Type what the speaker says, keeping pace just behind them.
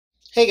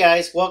Hey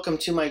guys, welcome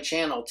to my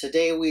channel.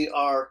 Today we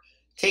are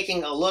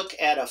taking a look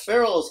at a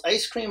Farrell's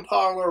Ice Cream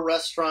Parlor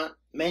restaurant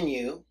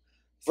menu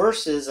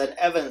versus an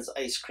Evans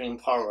Ice Cream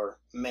Parlor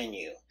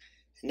menu.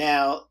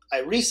 Now, I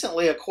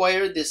recently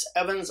acquired this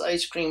Evans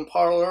Ice Cream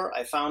Parlor.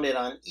 I found it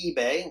on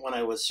eBay when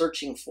I was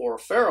searching for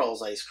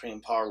Farrell's Ice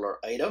Cream Parlor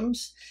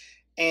items.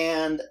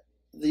 And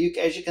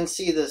as you can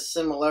see, the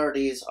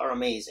similarities are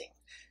amazing.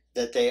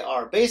 That they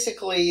are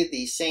basically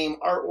the same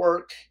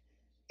artwork.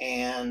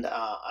 And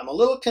I'm a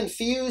little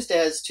confused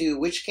as to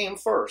which came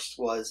first.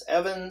 Was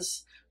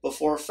Evans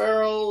before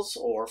Farrell's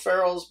or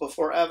Farrell's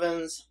before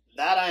Evans?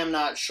 That I am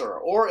not sure.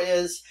 Or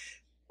is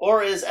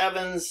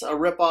Evans a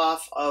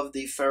ripoff of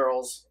the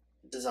Farrell's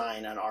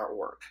design and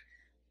artwork?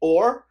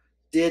 Or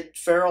did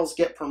Farrell's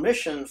get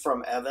permission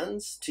from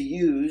Evans to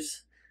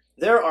use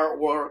their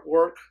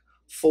artwork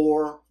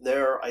for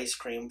their ice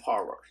cream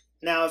parlor?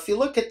 Now, if you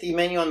look at the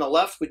menu on the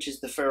left, which is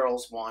the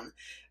Farrell's one,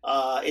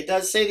 it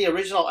does say the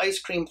original ice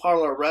cream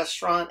parlor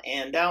restaurant,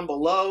 and down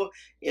below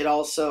it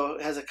also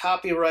has a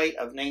copyright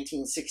of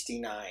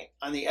 1969.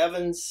 On the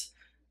Evans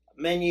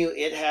menu,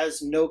 it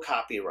has no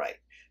copyright.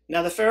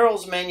 Now, the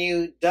Farrell's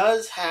menu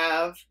does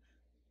have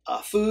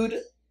food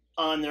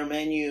on their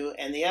menu,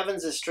 and the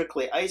Evans is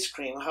strictly ice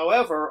cream.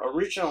 However,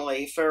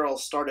 originally Farrell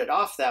started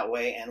off that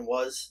way and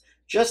was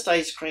just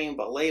ice cream,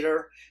 but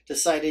later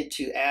decided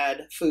to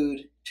add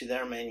food to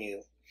their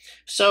menu.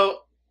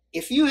 So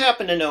if you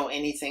happen to know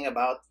anything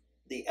about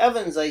the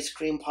Evans Ice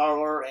Cream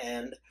Parlor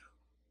and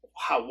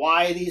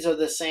why these are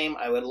the same,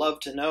 I would love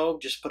to know.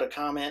 Just put a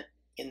comment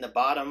in the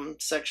bottom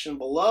section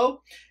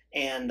below,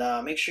 and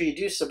make sure you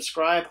do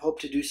subscribe. Hope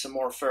to do some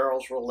more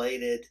Farrell's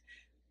related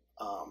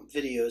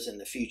videos in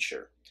the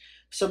future.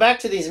 So back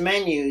to these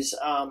menus.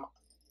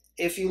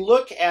 If you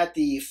look at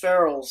the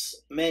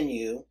Farrell's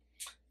menu,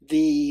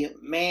 the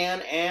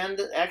man and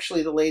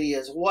actually the lady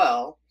as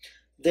well,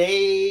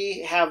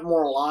 they have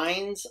more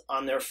lines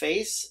on their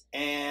face,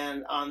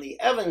 and on the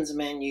Evans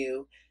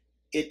menu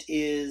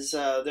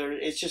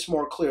it's just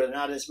more clear.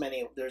 Not as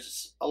many,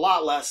 there's a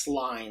lot less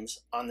lines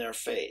on their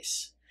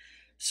face.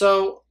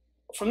 So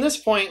from this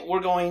point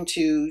we're going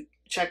to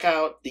check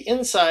out the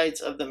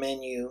insides of the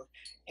menu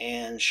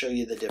and show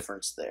you the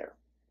difference there.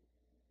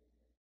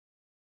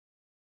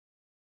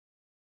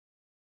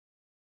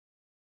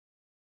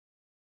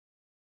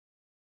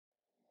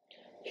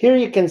 Here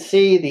you can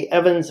see the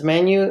Evans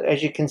menu.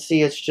 As you can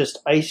see, it's just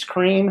ice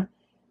cream.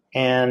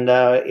 And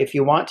if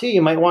you want to,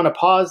 you might want to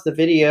pause the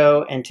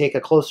video and take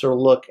a closer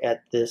look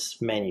at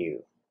this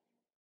menu.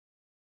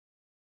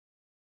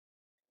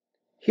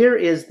 Here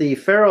is the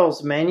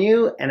Farrell's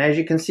menu, and as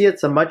you can see,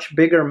 it's a much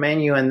bigger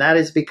menu, and that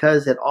is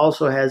because it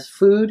also has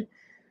food.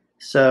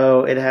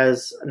 So it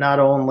has not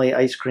only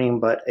ice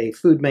cream, but a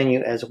food menu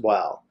as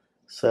well.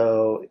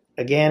 So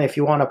again, if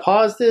you want to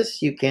pause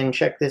this, you can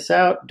check this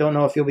out. Don't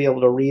know if you'll be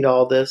able to read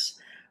all this,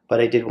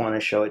 but I did want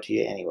to show it to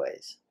you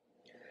anyways.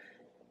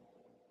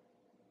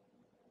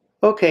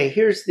 Okay,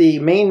 here's the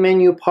main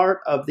menu part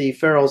of the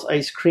Farrell's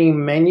ice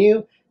cream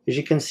menu. As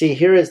you can see,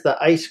 here is the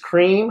ice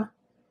cream,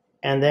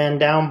 and then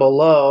down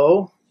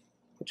below,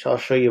 which I'll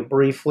show you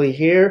briefly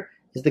here,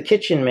 is the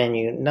kitchen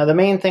menu. Now the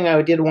main thing I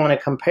did want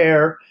to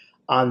compare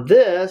on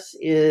this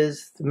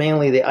is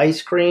mainly the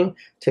ice cream,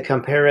 to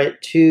compare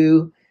it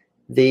to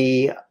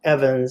the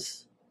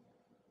Evans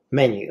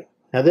menu.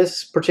 Now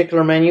this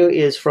particular menu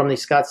is from the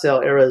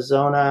Scottsdale,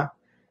 Arizona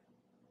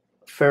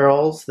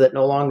Farrell's that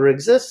no longer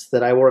exists,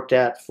 that I worked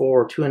at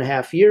for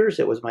 2.5 years.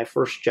 It was my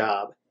first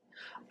job.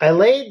 I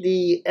laid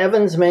the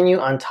Evans menu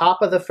on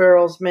top of the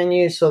Farrell's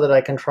menu so that I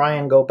can try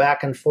and go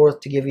back and forth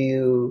to give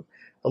you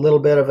a little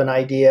bit of an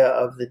idea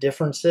of the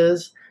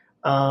differences.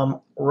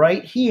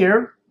 Right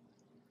here,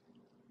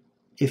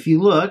 if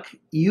you look,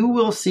 you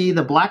will see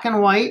the black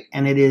and white,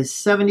 and it is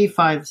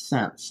 75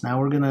 cents. Now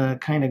we're going to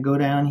kind of go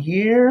down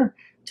here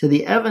to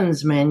the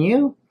Evans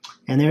menu,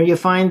 and there you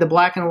find the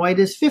black and white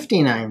is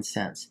 59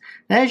 cents.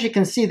 Now as you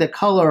can see, the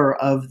color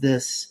of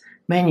this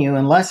menu,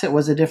 unless it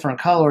was a different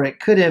color,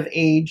 it could have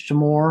aged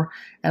more,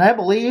 and I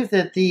believe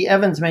that the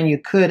Evans menu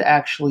could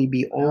actually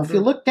be older. If you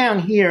look down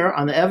here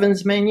on the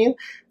Evans menu,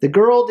 the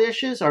girl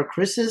dishes are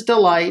Chris's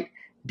Delight,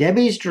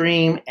 Debbie's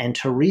Dream, and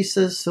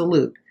Teresa's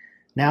Salute.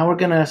 Now we're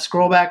going to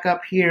scroll back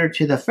up here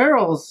to the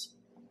Farrell's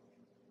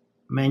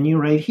menu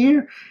right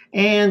here,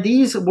 and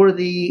these were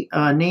the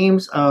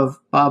names of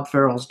Bob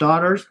Farrell's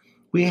daughters.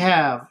 We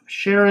have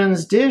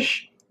Sharon's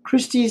Dish,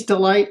 Christie's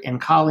Delight, and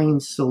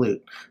Colleen's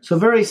Salute. So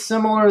very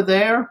similar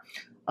there.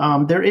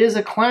 There is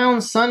a Clown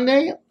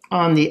Sundae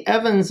on the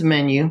Evans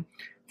menu.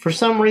 For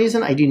some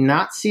reason, I do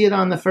not see it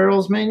on the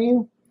Farrell's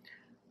menu,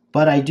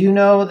 but I do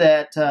know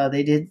that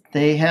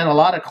they had a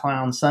lot of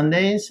Clown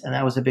Sundays, and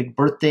that was a big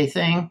birthday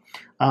thing.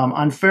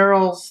 On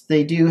Farrell's,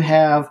 they do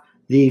have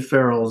the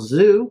Farrell's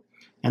Zoo,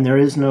 and there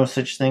is no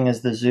such thing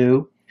as the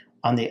zoo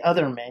on the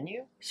other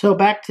menu. So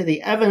back to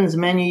the Evans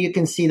menu, you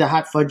can see the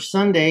Hot Fudge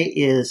Sundae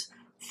is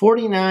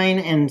 49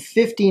 and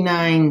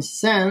 59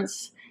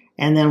 cents,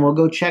 and then we'll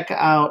go check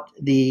out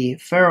the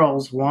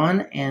Farrell's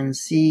one and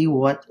see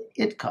what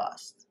it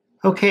costs.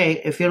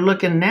 Okay, if you're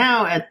looking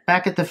now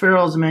back at the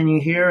Farrell's menu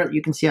here,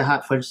 you can see a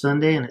hot fudge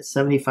sundae, and it's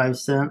 75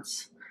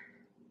 cents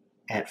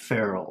at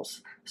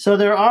Farrell's. So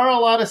there are a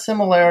lot of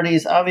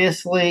similarities.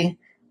 Obviously,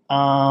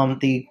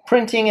 the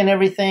printing and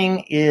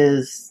everything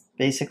is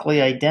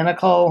basically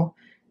identical.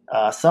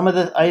 Some of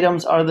the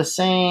items are the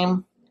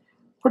same.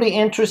 Pretty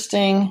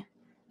interesting.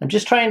 I'm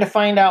just trying to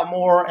find out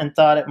more and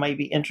thought it might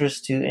be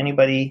interest to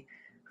anybody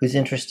who's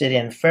interested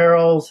in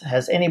Farrell's.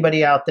 Has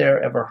anybody out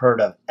there ever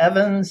heard of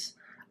Evans?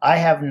 I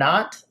have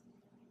not.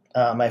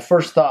 My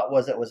first thought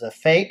was it was a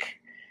fake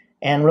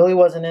and really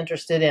wasn't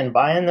interested in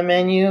buying the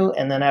menu.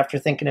 And then after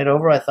thinking it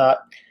over, I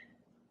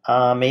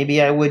thought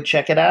maybe I would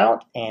check it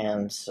out.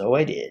 And so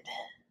I did.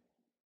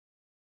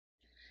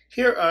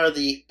 Here are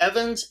the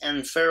Evans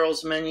and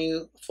Farrell's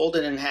menu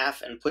folded in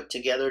half and put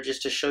together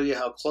just to show you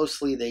how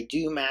closely they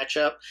do match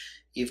up.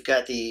 You've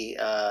got the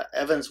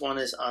Evans one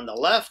is on the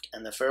left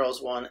and the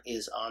Farrell's one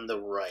is on the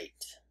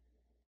right.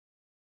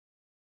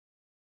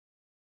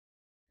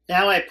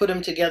 Now I put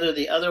them together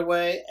the other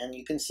way, and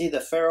you can see the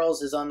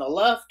Farrell's is on the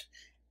left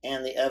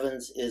and the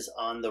Evans is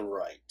on the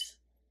right.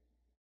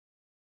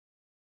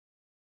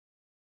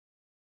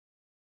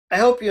 I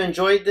hope you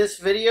enjoyed this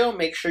video.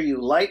 Make sure you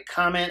like,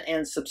 comment,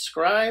 and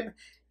subscribe,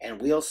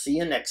 and we'll see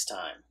you next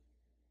time.